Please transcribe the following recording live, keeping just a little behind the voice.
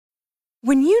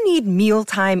When you need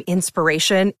mealtime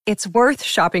inspiration, it's worth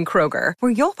shopping Kroger,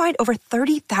 where you'll find over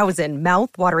 30,000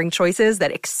 mouth-watering choices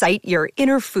that excite your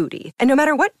inner foodie. And no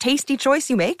matter what tasty choice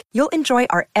you make, you'll enjoy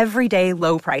our everyday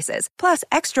low prices, plus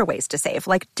extra ways to save,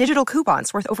 like digital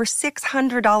coupons worth over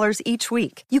 $600 each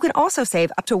week. You can also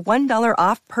save up to $1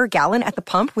 off per gallon at the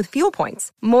pump with fuel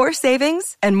points. More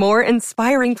savings and more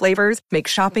inspiring flavors make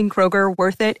shopping Kroger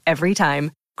worth it every time.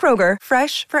 Kroger,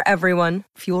 fresh for everyone.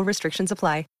 Fuel restrictions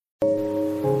apply.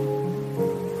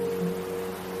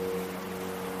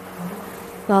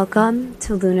 Welcome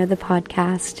to Luna the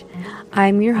podcast.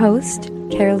 I'm your host,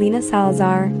 Carolina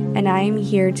Salazar, and I am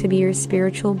here to be your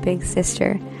spiritual big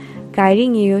sister,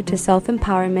 guiding you to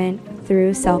self-empowerment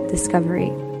through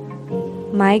self-discovery.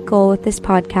 My goal with this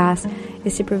podcast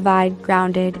is to provide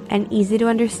grounded and easy to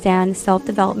understand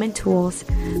self-development tools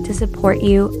to support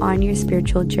you on your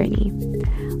spiritual journey.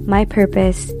 My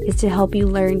purpose is to help you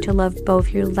learn to love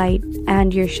both your light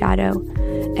and your shadow,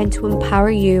 and to empower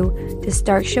you to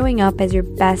start showing up as your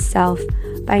best self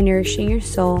by nourishing your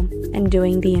soul and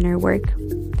doing the inner work.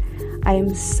 I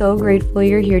am so grateful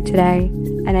you're here today,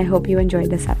 and I hope you enjoyed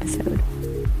this episode.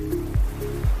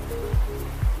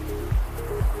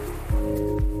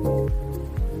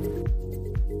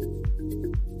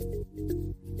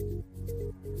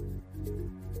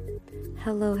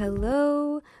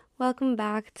 Hello. Welcome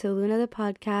back to Luna the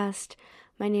podcast.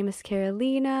 My name is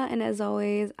Carolina, and as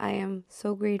always, I am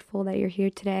so grateful that you're here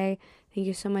today. Thank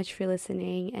you so much for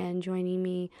listening and joining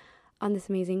me on this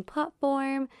amazing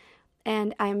platform.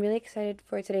 And I'm really excited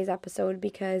for today's episode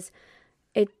because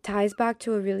it ties back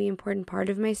to a really important part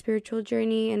of my spiritual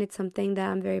journey, and it's something that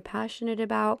I'm very passionate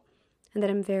about and that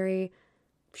I'm very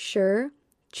sure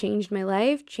changed my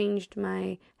life, changed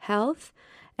my health,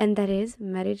 and that is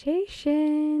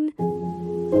meditation.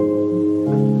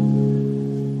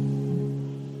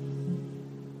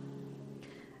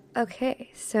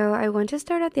 Okay, so I want to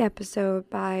start out the episode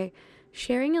by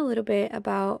sharing a little bit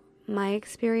about my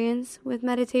experience with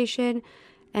meditation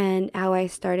and how I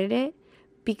started it,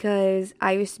 because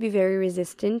I used to be very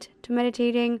resistant to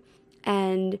meditating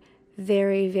and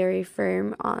very, very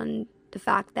firm on the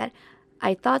fact that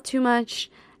I thought too much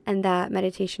and that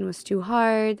meditation was too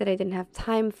hard, that I didn't have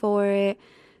time for it.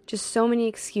 Just so many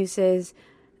excuses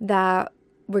that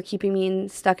were keeping me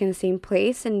stuck in the same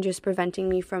place and just preventing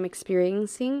me from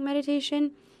experiencing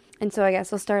meditation. And so I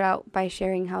guess I'll start out by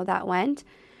sharing how that went.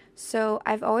 So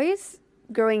I've always,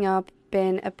 growing up,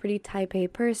 been a pretty type A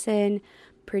person,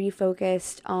 pretty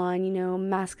focused on,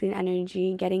 masculine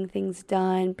energy, getting things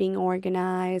done, being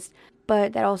organized.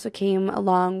 But that also came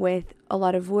along with a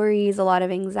lot of worries, a lot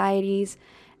of anxieties,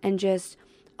 and just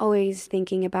always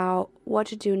thinking about what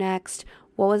to do next,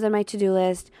 what was on my to-do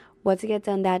list, what to get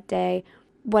done that day,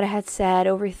 what I had said,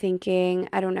 overthinking,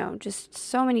 I don't know, just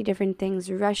so many different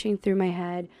things rushing through my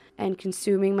head and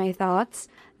consuming my thoughts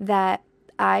that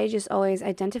I just always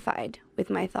identified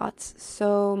with my thoughts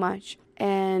so much.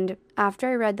 And after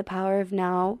I read The Power of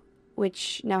Now,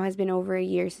 which now has been over a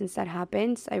year since that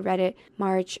happened, I read it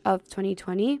March of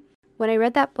 2020. When I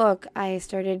read that book, I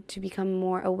started to become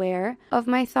more aware of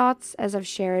my thoughts, as I've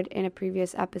shared in a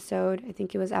previous episode. I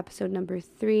think it was episode number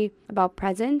 3 about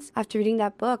presence. After reading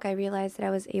that book, I realized that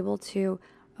I was able to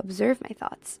observe my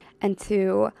thoughts and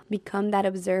to become that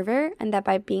observer, and that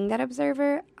by being that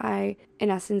observer, I, in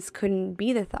essence, couldn't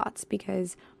be the thoughts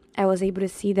because I was able to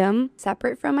see them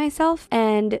separate from myself.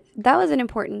 And that was an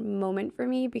important moment for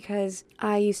me because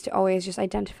I used to always just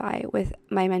identify with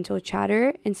my mental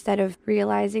chatter instead of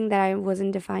realizing that I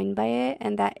wasn't defined by it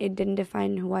and that it didn't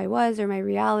define who I was or my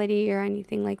reality or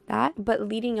anything like that. But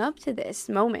leading up to this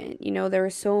moment, there were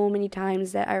so many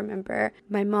times that I remember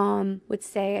my mom would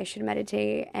say I should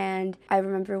meditate. And I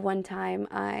remember one time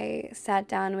I sat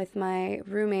down with my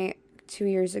roommate 2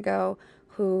 years ago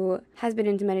who has been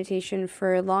into meditation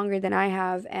for longer than I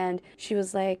have, and she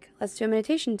was like, let's do a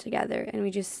meditation together. And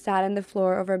we just sat on the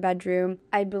floor of our bedroom,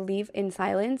 I believe in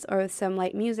silence or with some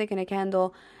light music and a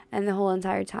candle, and the whole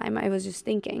entire time I was just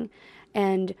thinking.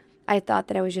 And I thought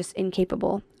that I was just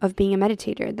incapable of being a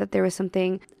meditator, that there was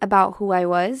something about who I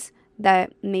was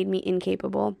that made me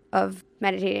incapable of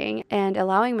meditating and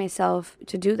allowing myself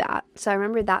to do that. So I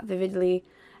remember that vividly.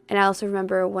 And I also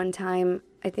remember one time,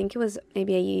 I think it was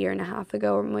maybe a year and a half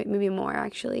ago, or maybe more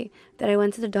actually, that I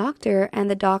went to the doctor, and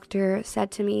the doctor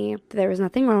said to me that there was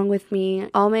nothing wrong with me.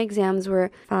 All my exams were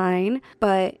fine,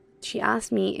 but she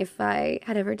asked me if I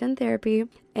had ever done therapy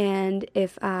and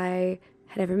if I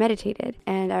had ever meditated.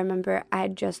 And I remember I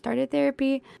had just started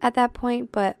therapy at that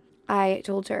point, but I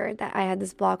told her that I had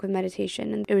this block with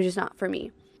meditation and it was just not for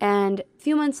me. And a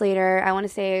few months later, I want to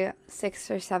say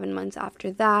 6 or 7 months after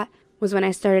that, was when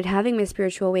I started having my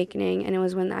spiritual awakening, and it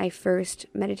was when I first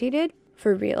meditated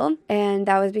for real. And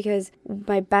that was because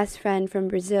my best friend from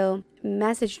Brazil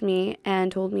messaged me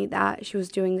and told me that she was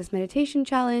doing this meditation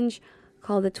challenge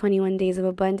called the 21 Days of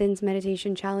Abundance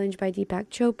Meditation Challenge by Deepak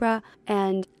Chopra.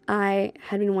 And I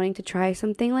had been wanting to try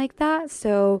something like that.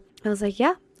 So I was like,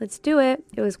 yeah, let's do it.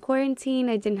 It was quarantine.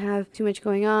 I didn't have too much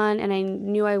going on, and I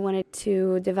knew I wanted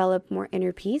to develop more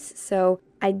inner peace. So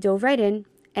I dove right in.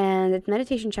 And the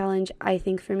meditation challenge, I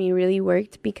think for me really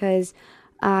worked because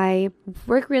I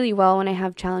work really well when I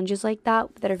have challenges like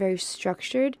that are very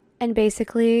structured. And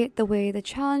basically the way the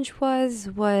challenge was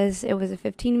it was a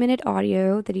 15-minute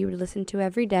audio that you would listen to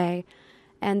every day.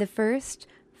 And the first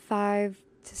 5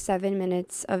 to 7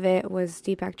 minutes of it was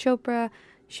Deepak Chopra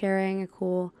sharing a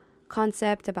cool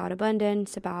concept about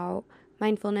abundance, about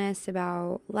mindfulness,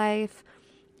 about life.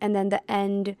 And then the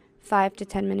end 5 to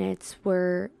 10 minutes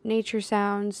were nature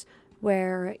sounds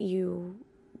where you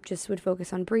just would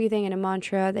focus on breathing and a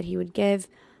mantra that he would give.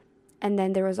 And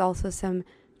then there was also some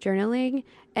journaling,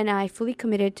 and I fully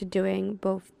committed to doing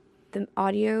both the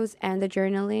audios and the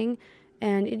journaling,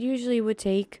 and it usually would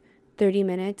take 30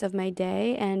 minutes of my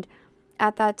day. And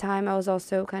at that time I was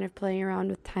also kind of playing around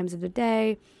with times of the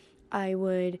day. I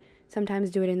would sometimes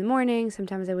do it in the morning,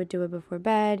 sometimes I would do it before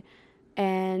bed,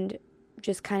 and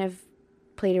just kind of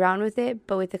played around with it,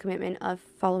 but with the commitment of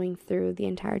following through the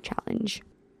entire challenge.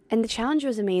 And the challenge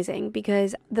was amazing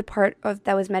because the part of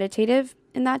that was meditative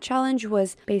in that challenge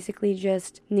was basically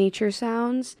just nature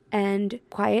sounds and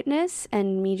quietness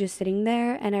and me just sitting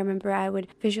there. And I remember I would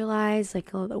visualize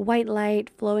like a white light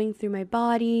flowing through my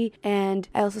body. And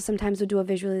I also sometimes would do a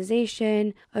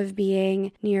visualization of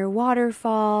being near a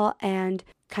waterfall and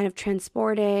kind of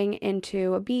transporting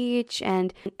into a beach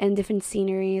and different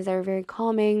sceneries that were very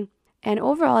calming. And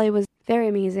overall, it was very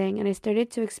amazing, and I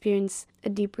started to experience a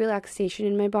deep relaxation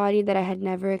in my body that I had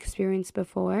never experienced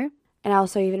before. And I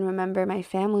also even remember my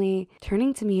family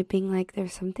turning to me being like,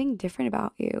 there's something different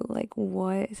about you, like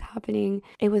what is happening?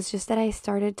 It was just that I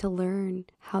started to learn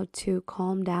how to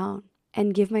calm down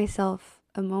and give myself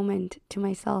a moment to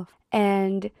myself.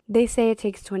 And they say it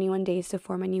takes 21 days to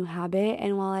form a new habit.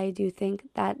 And while I do think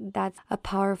that that's a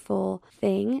powerful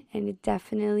thing, and it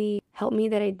definitely helped me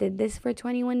that I did this for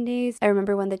 21 days, I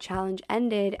remember when the challenge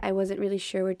ended, I wasn't really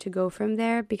sure where to go from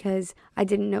there because I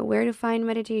didn't know where to find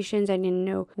meditations. I didn't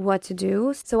know what to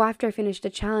do. So after I finished the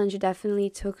challenge, it definitely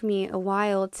took me a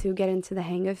while to get into the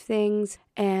hang of things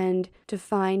and to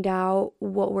find out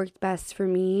what worked best for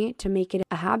me to make it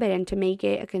a habit and to make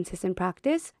it a consistent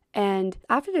practice. And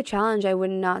after the challenge, I would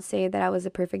not say that I was a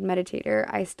perfect meditator.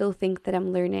 I still think that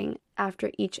I'm learning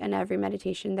after each and every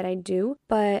meditation that I do.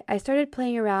 But I started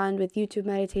playing around with YouTube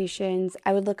meditations.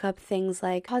 I would look up things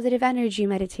like positive energy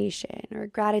meditation or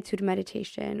gratitude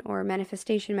meditation or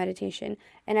manifestation meditation,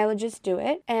 and I would just do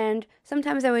it. And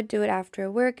sometimes I would do it after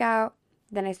a workout.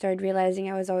 Then I started realizing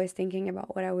I was always thinking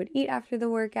about what I would eat after the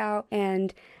workout.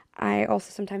 And I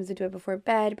also sometimes would do it before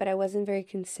bed, but I wasn't very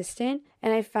consistent.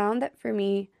 And I found that for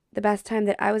me, the best time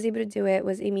that I was able to do it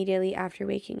was immediately after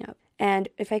waking up. And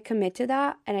if I commit to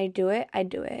that and I do it, I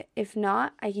do it. If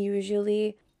not, I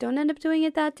usually don't end up doing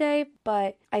it that day,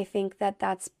 but I think that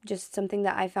that's just something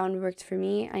that I found worked for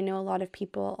me. I know a lot of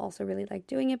people also really like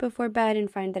doing it before bed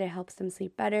and find that it helps them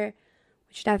sleep better,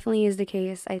 which definitely is the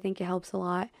case. I think it helps a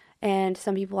lot. And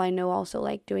some people I know also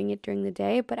like doing it during the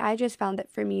day, but I just found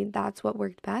that for me, that's what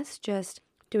worked best, just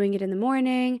doing it in the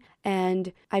morning.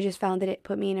 And I just found that it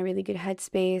put me in a really good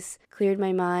headspace, cleared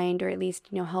my mind, or at least,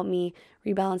 helped me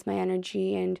rebalance my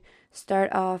energy and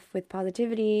start off with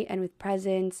positivity and with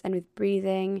presence and with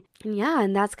breathing.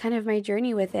 And that's kind of my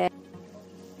journey with it.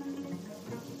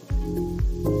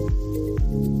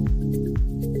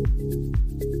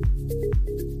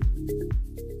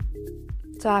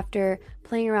 So after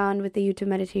playing around with the YouTube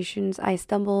meditations, I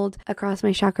stumbled across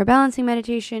my chakra balancing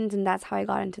meditations, and that's how I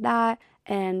got into that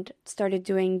and started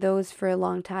doing those for a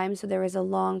long time. So there was a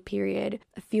long period,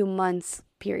 a few months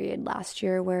period last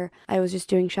year where I was just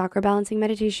doing chakra balancing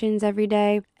meditations every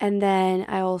day. And then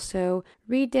I also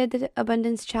redid the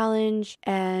Abundance Challenge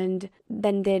and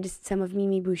then did some of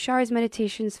Mimi Bouchard's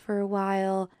meditations for a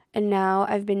while. And now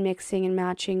I've been mixing and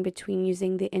matching between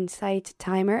using the Insight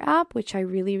Timer app, which I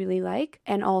really, really like,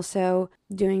 and also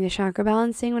doing the chakra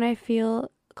balancing when I feel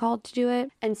called to do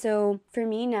it. And so for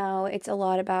me now, it's a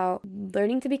lot about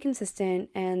learning to be consistent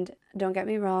and Don't get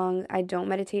me wrong, I don't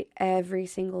meditate every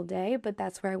single day, but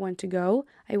that's where I want to go.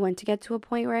 I want to get to a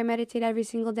point where I meditate every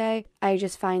single day. I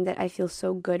just find that I feel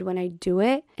so good when I do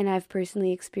it, and I've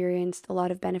personally experienced a lot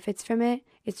of benefits from it.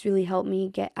 It's really helped me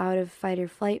get out of fight or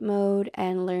flight mode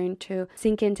and learn to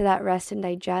sink into that rest and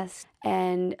digest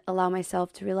and allow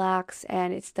myself to relax.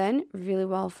 And it's done really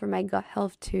well for my gut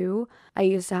health too. I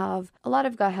used to have a lot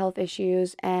of gut health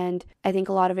issues, and I think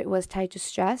a lot of it was tied to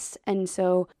stress. And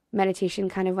so meditation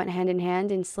kind of went hand in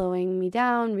hand in slowing me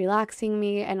down, relaxing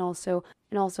me, and also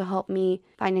helped me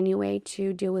find a new way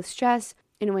to deal with stress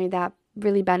in a way that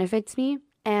really benefits me.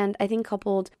 And I think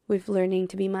coupled with learning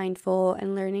to be mindful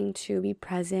and learning to be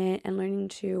present and learning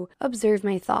to observe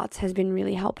my thoughts has been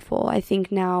really helpful. I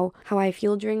think now how I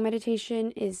feel during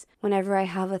meditation is whenever I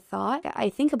have a thought, I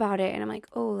think about it and I'm like,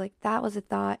 oh, like that was a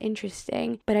thought,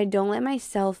 interesting. But I don't let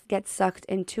myself get sucked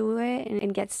into it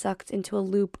and get sucked into a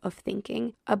loop of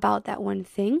thinking about that one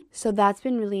thing. So that's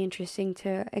been really interesting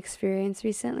to experience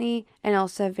recently. And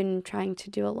also I've been trying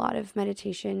to do a lot of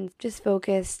meditation just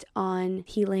focused on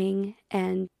healing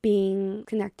and being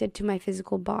connected to my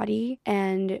physical body,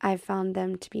 and I've found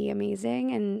them to be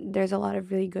amazing, and there's a lot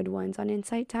of really good ones on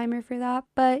Insight Timer for that.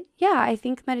 But yeah, I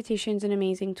think meditation is an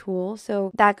amazing tool,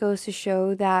 so that goes to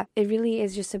show that it really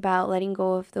is just about letting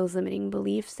go of those limiting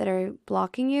beliefs that are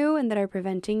blocking you and that are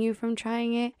preventing you from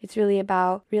trying it. It's really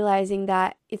about realizing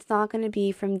that it's not going to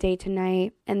be from day to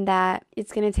night and that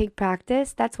it's going to take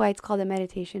practice. That's why it's called a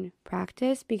meditation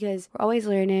practice, because we're always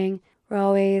learning. We're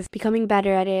always becoming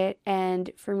better at it,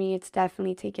 and for me, it's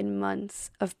definitely taken months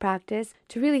of practice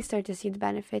to really start to see the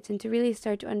benefits and to really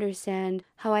start to understand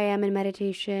how I am in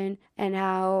meditation and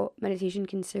how meditation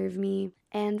can serve me.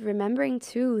 And remembering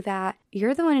too that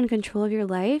you're the one in control of your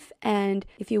life, and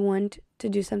if you want to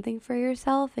do something for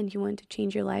yourself and you want to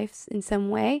change your life in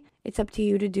some way, it's up to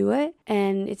you to do it.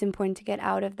 And it's important to get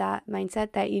out of that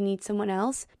mindset that you need someone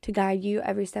else to guide you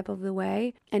every step of the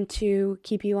way and to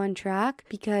keep you on track,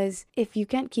 because if you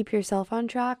can't keep yourself on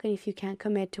track and if you can't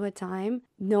commit to a time,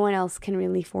 no one else can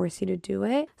really force you to do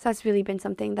it. So that's really been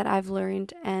something that I've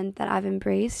learned and that I've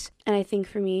embraced. And I think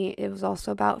for me, it was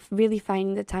also about really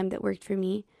finding the time that worked for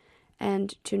me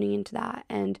and tuning into that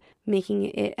and making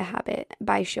it a habit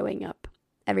by showing up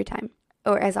every time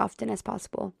or as often as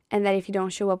possible. And that if you don't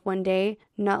show up one day,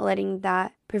 not letting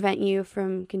that prevent you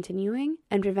from continuing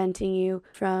and preventing you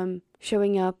from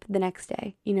showing up the next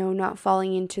day, not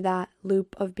falling into that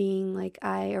loop of being like,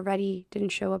 I already didn't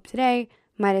show up today,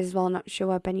 might as well not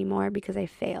show up anymore because I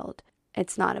failed.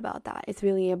 It's not about that. It's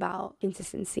really about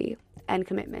consistency and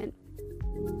commitment.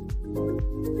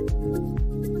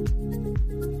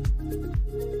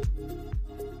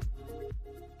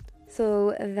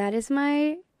 So that is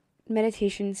my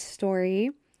meditation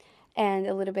story and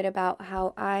a little bit about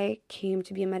how I came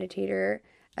to be a meditator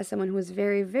as someone who was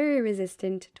very, very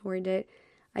resistant toward it.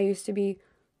 I used to be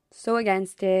so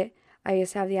against it. I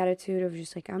used to have the attitude of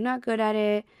just like, I'm not good at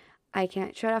it. I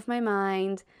can't shut off my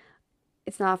mind.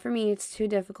 It's not for me. It's too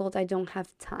difficult. I don't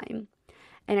have time.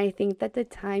 And I think that the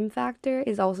time factor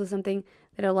is also something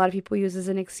that a lot of people use as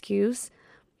an excuse.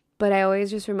 But I always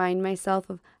just remind myself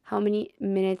of how many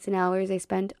minutes and hours I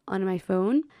spent on my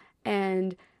phone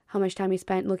and how much time I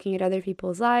spent looking at other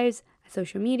people's lives,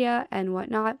 social media and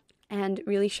whatnot, and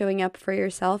really showing up for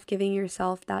yourself, giving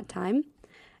yourself that time.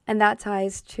 And that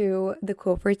ties to the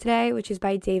quote for today, which is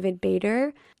by David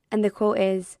Bader. And the quote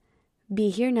is, "Be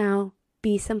here now,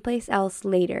 be someplace else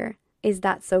later. Is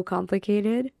that so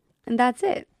complicated?" And that's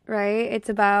it, right? It's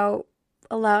about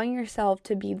allowing yourself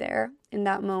to be there in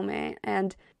that moment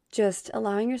and just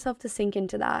allowing yourself to sink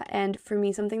into that. And for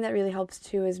me, something that really helps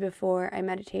too is before I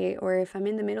meditate, or if I'm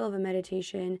in the middle of a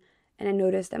meditation and I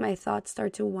notice that my thoughts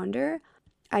start to wander,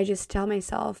 I just tell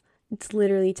myself, it's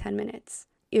literally 10 minutes.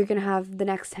 You're going to have the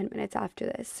next 10 minutes after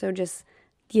this. So just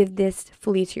give this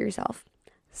fully to yourself.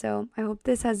 So I hope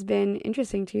this has been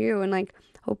interesting to you and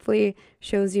hopefully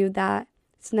shows you that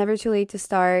it's never too late to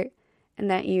start and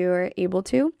that you're able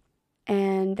to,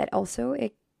 and that also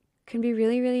it can be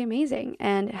really, really amazing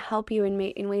and help you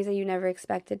in ways that you never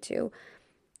expected to.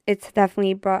 It's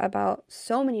definitely brought about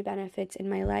so many benefits in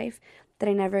my life that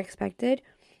I never expected,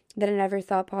 that I never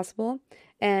thought possible,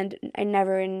 and I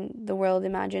never in the world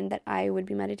imagined that I would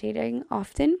be meditating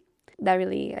often. That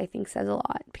really, I think, says a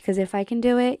lot, because if I can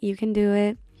do it, you can do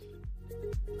it.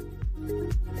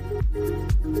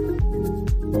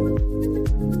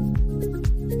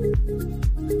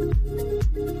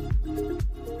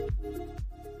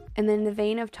 And then in the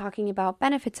vein of talking about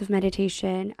benefits of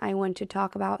meditation, I want to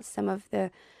talk about some of the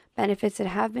benefits that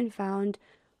have been found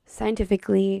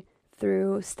scientifically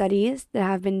through studies that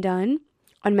have been done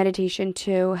on meditation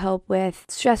to help with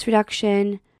stress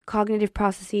reduction, cognitive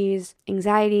processes,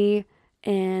 anxiety,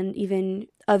 and even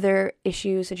other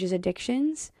issues such as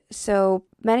addictions. So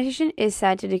meditation is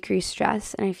said to decrease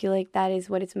stress, and I feel like that is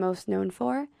what it's most known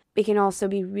for. It can also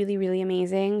be really, really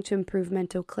amazing to improve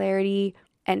mental clarity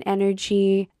and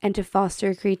energy and to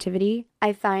foster creativity.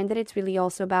 I find that it's really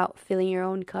also about filling your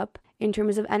own cup in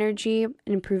terms of energy and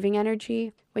improving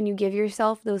energy. When you give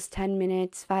yourself those 10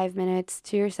 minutes, 5 minutes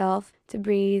to yourself to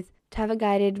breathe, to have a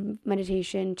guided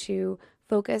meditation, to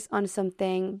focus on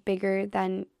something bigger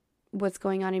than what's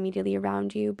going on immediately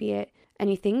around you, be it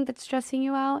anything that's stressing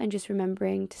you out, and just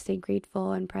remembering to stay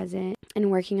grateful and present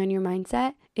and working on your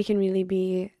mindset, it can really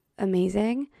be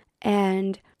amazing.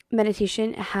 And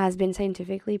meditation has been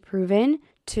scientifically proven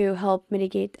to help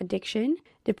mitigate addiction,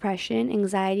 depression,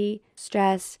 anxiety,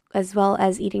 stress, as well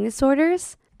as eating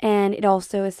disorders. And it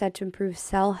also is said to improve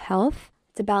cell health,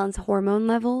 to balance hormone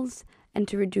levels, and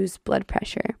to reduce blood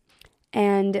pressure.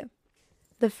 And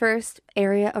the first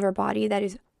area of our body that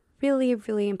is really,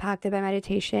 really impacted by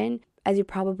meditation, as you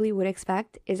probably would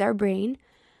expect, is our brain.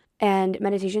 And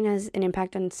meditation has an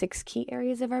impact on 6 key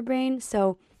areas of our brain.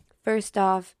 So first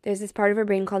off, there's this part of our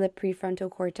brain called the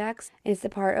prefrontal cortex. And it's the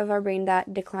part of our brain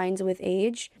that declines with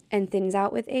age and thins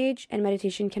out with age. And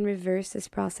meditation can reverse this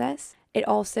process. It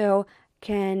also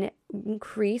can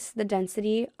increase the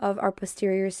density of our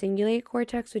posterior cingulate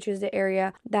cortex, which is the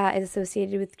area that is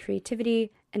associated with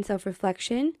creativity and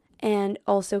self-reflection, and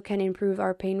also can improve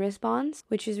our pain response,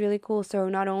 which is really cool. So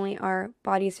not only our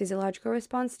body's physiological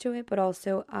response to it, but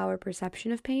also our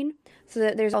perception of pain. So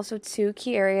that there's also 2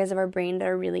 key areas of our brain that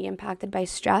are really impacted by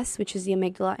stress, which is the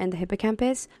amygdala and the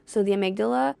hippocampus. So the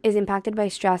amygdala is impacted by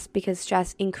stress because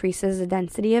stress increases the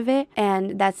density of it,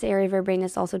 and that's the area of our brain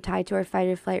that's also tied to our fight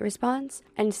or flight response.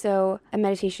 And so a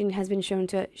meditation has been shown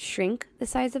to shrink the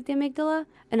size of the amygdala.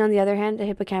 And on the other hand, the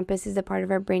hippocampus is the part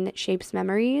of our brain that shapes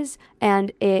memories,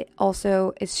 and it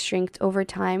also is shrinked over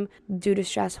time due to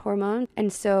stress hormone.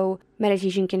 And so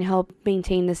meditation can help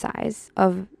maintain the size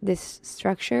of this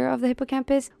structure of the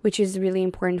hippocampus, which is really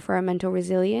important for our mental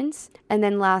resilience. And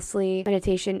then lastly,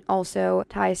 meditation also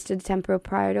ties to the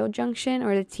temporoparietal junction,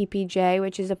 or the TPJ,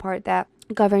 which is the part that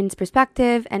governs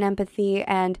perspective and empathy,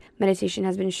 and meditation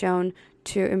has been shown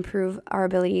to improve our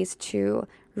abilities to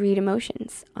read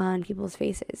emotions on people's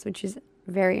faces, which is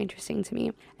very interesting to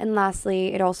me. And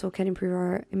lastly, it also can improve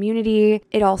our immunity.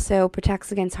 It also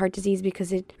protects against heart disease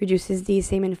because it reduces these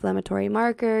same inflammatory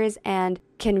markers and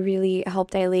can really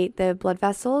help dilate the blood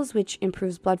vessels, which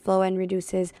improves blood flow and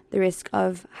reduces the risk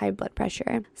of high blood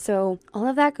pressure. So all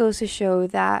of that goes to show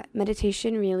that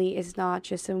meditation really is not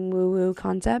just a woo-woo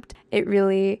concept. It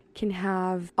really can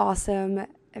have awesome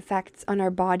effects on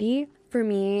our body. For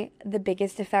me, the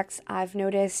biggest effects I've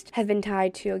noticed have been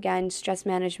tied to, again, stress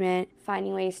management,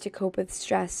 finding ways to cope with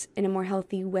stress in a more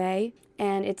healthy way.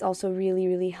 And it's also really,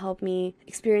 really helped me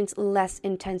experience less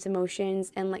intense emotions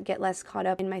and get less caught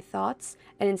up in my thoughts,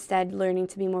 and instead learning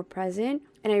to be more present.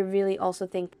 And I really also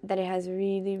think that it has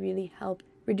really, really helped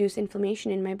reduce inflammation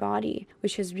in my body,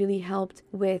 which has really helped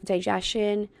with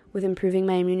digestion, with improving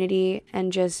my immunity,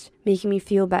 and just making me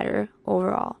feel better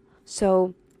overall.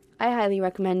 So I highly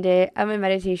recommend it. I'm a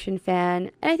meditation fan,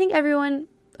 and I think everyone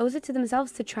owes it to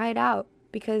themselves to try it out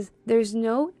because there's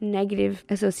no negative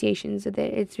associations with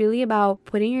it. It's really about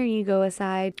putting your ego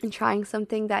aside and trying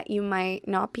something that you might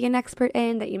not be an expert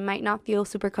in, that you might not feel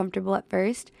super comfortable at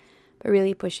first, but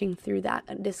really pushing through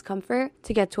that discomfort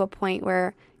to get to a point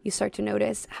where you start to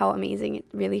notice how amazing it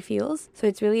really feels. So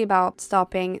it's really about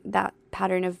stopping that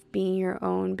pattern of being your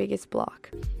own biggest block.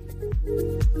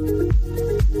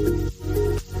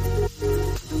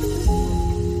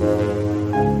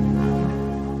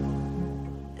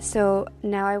 So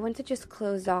now I want to just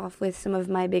close off with some of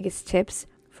my biggest tips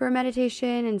for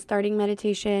meditation and starting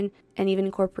meditation and even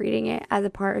incorporating it as a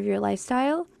part of your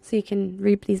lifestyle so you can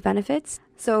reap these benefits.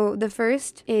 So the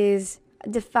first is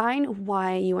define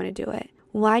why you want to do it.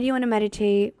 Why do you want to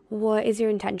meditate? What is your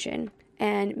intention?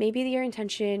 And maybe your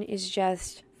intention is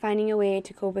just finding a way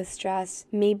to cope with stress.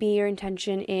 Maybe your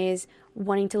intention is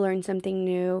wanting to learn something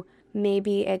new.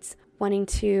 Maybe it's wanting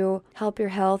to help your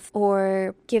health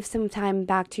or give some time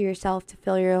back to yourself to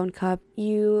fill your own cup.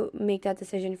 You make that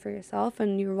decision for yourself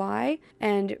and your why,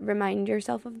 and remind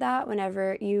yourself of that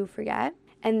whenever you forget.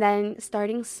 And then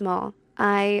starting small.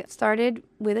 I started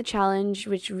with a challenge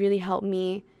which really helped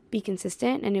me be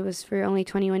consistent, and it was for only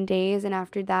 21 days, and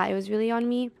after that it was really on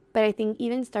me. But I think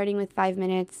even starting with 5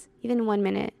 minutes, even 1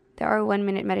 minute, there are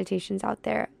 1-minute meditations out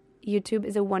there. YouTube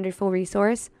is a wonderful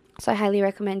resource, so I highly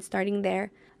recommend starting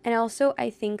there. And also, I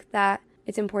think that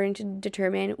it's important to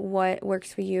determine what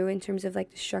works for you in terms of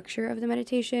like the structure of the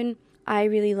meditation. I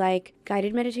really like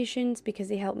guided meditations because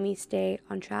they help me stay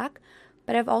on track.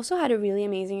 But I've also had a really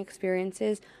amazing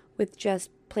experiences with just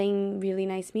playing really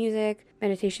nice music,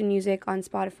 meditation music on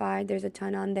Spotify. There's a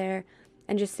ton on there,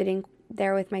 and just sitting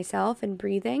there with myself and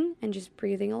breathing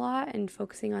a lot and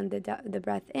focusing on the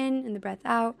breath in and the breath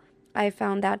out. I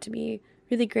found that to be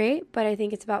really great, but I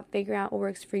think it's about figuring out what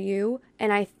works for you.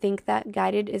 And I think that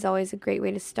guided is always a great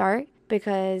way to start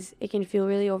because it can feel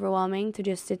really overwhelming to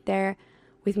just sit there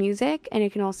with music, and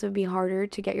it can also be harder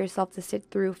to get yourself to sit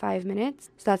through 5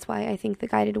 minutes. So that's why I think the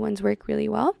guided ones work really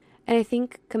well. And I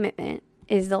think commitment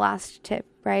is the last tip,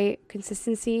 right?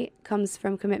 Consistency comes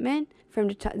from commitment, from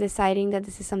deciding that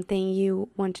this is something you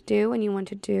want to do and you want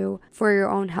to do for your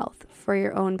own health, for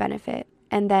your own benefit.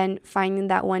 And then finding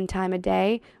that one time a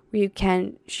day where you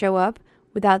can show up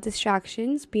without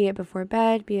distractions, be it before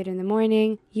bed, be it in the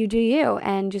morning. You do you,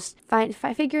 and just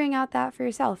figuring out that for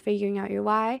yourself, figuring out your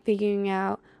why, figuring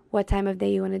out what time of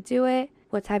day you want to do it,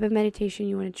 what type of meditation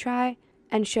you want to try,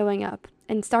 and showing up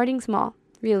and starting small.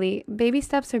 Really, baby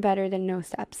steps are better than no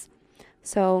steps.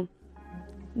 So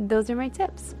those are my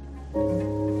tips.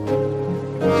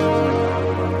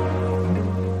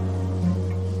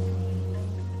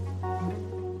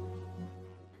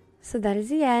 So that is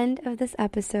the end of this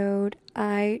episode.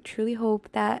 I truly hope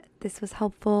that this was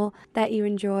helpful, that you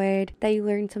enjoyed, that you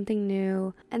learned something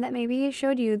new, and that maybe it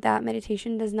showed you that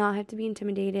meditation does not have to be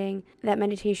intimidating, that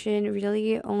meditation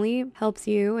really only helps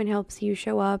you and helps you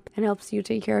show up and helps you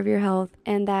take care of your health,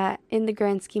 and that in the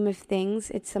grand scheme of things,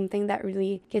 it's something that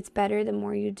really gets better the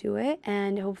more you do it.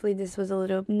 And hopefully this was a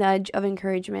little nudge of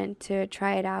encouragement to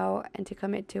try it out and to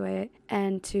commit to it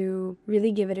and to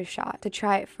really give it a shot, to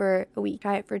try it for a week,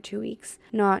 try it for 2 weeks,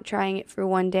 not trying it for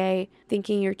one day,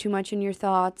 thinking you're too much in your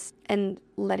thoughts and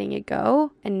letting it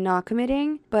go and not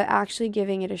committing, but actually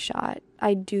giving it a shot.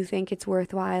 I do think it's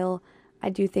worthwhile. I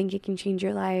do think it can change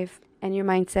your life and your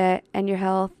mindset and your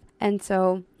health. And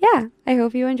so, yeah, I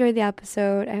hope you enjoyed the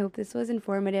episode. I hope this was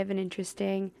informative and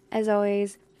interesting. As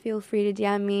always, feel free to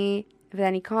DM me with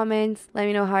any comments. Let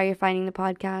me know how you're finding the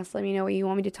podcast. Let me know what you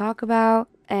want me to talk about.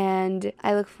 And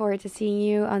I look forward to seeing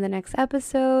you on the next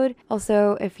episode.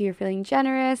 Also, if you're feeling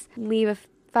generous, leave a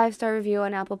 5-star review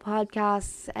on Apple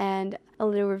Podcasts and a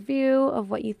little review of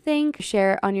what you think.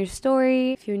 Share it on your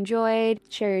story if you enjoyed.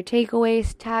 Share your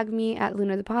takeaways. Tag me at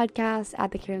Luna the Podcast,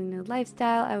 at the Carolina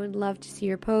Lifestyle. I would love to see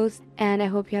your post. And I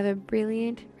hope you have a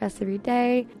brilliant rest of your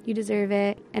day. You deserve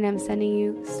it. And I'm sending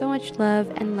you so much love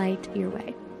and light your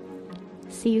way.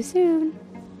 See you soon.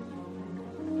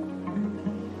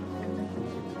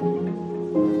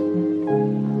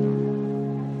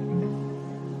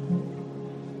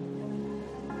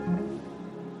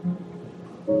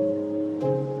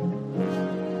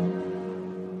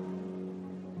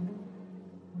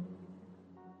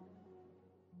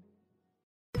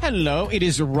 Hello, it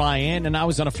is Ryan, and I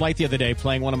was on a flight the other day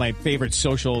playing one of my favorite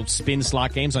social spin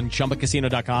slot games on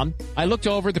ChumbaCasino.com. I looked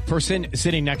over at the person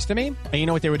sitting next to me, and you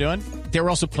know what they were doing? They were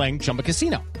also playing Chumba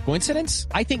Casino. Coincidence?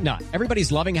 I think not.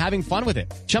 Everybody's loving having fun with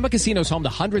it. Chumba Casino is home to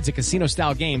hundreds of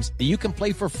casino-style games that you can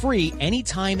play for free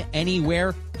anytime,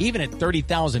 anywhere, even at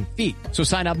 30,000 feet. So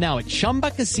sign up now at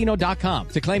ChumbaCasino.com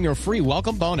to claim your free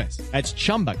welcome bonus. That's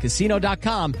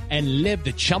ChumbaCasino.com and live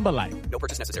the Chumba life. No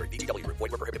purchase necessary. VGW Group.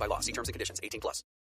 Void where prohibited by law. See terms and conditions. 18+.